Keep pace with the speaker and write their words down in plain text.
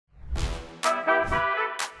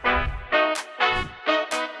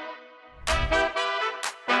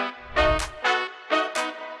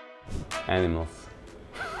Animals.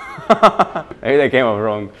 Maybe they came up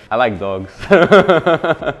wrong. I like dogs.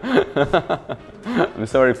 I'm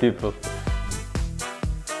sorry, people.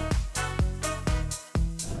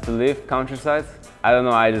 To live countryside? I don't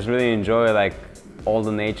know, I just really enjoy like all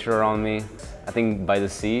the nature around me. I think by the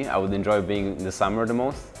sea, I would enjoy being in the summer the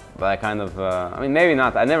most. But I kind of, I mean, maybe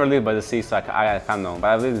not. I never lived by the sea, so I can't know.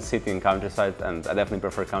 But I've lived in city and countryside, and I definitely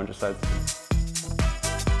prefer countryside.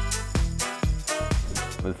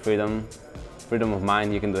 With freedom of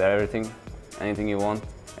mind, you can do everything, anything you want.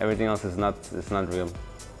 Everything else is not real.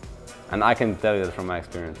 And I can tell you that from my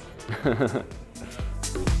experience.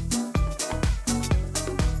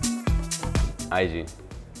 IG.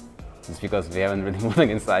 It's because we haven't really won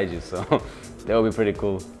against IG, so that would be pretty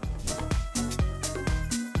cool.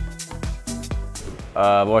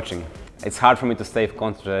 Watching. It's hard for me to stay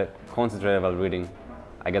concentrated while reading.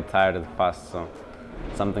 I get tired fast, so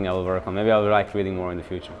something I will work on. Maybe I will like reading more in the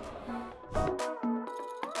future.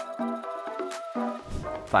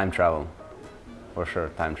 Time travel. For sure,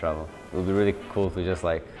 time travel. It would be really cool to just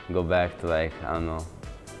like go back to like, I don't know,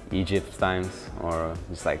 Egypt times, or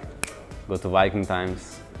just like go to Viking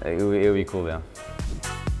times. It would be cool, yeah.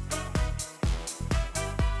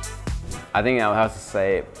 I think I would have to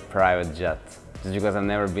say private jet, just because I've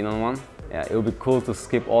never been on one. Yeah, it would be cool to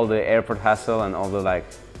skip all the airport hassle and all the like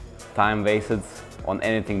time wasted on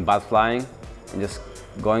anything but flying, and just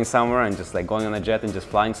going somewhere and just like going on a jet and just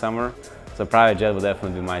flying somewhere. So private jet would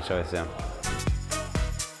definitely be my choice, yeah.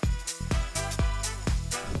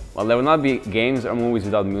 Well, there will not be games or movies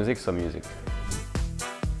without music, so music.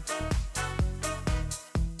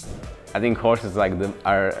 I think horses like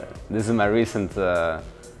this is my recent, I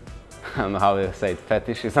don't know how to say it,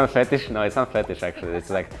 fetish. It's not fetish, no, it's not fetish actually. It's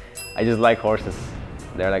like, I just like horses.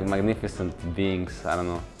 They're like magnificent beings, I don't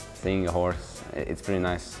know. Seeing a horse, it's pretty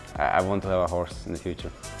nice. I want to have a horse in the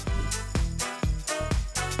future.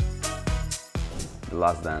 The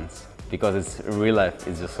Last Dance. Because it's real life,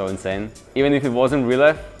 it's just so insane. Even if it wasn't real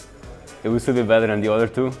life, it would still be better than the other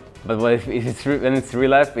two. But when it's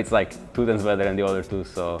real life, it's like 2 times better than the other two,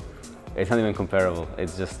 so it's not even comparable.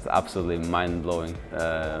 It's just absolutely mind-blowing,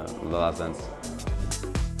 The Last Dance.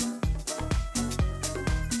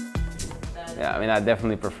 Yeah, I mean, I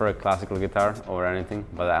definitely prefer classical guitar over anything,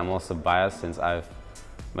 but I'm also biased since I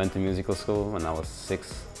went to musical school when I was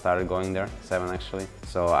 6, started going there, 7 actually.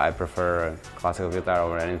 So I prefer classical guitar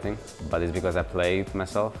over anything, but it's because I play it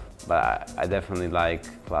myself. But I definitely like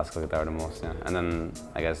classical guitar the most, yeah. And then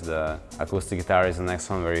I guess the acoustic guitar is the next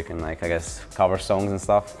one where you can like, I guess, cover songs and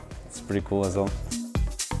stuff. It's pretty cool as well.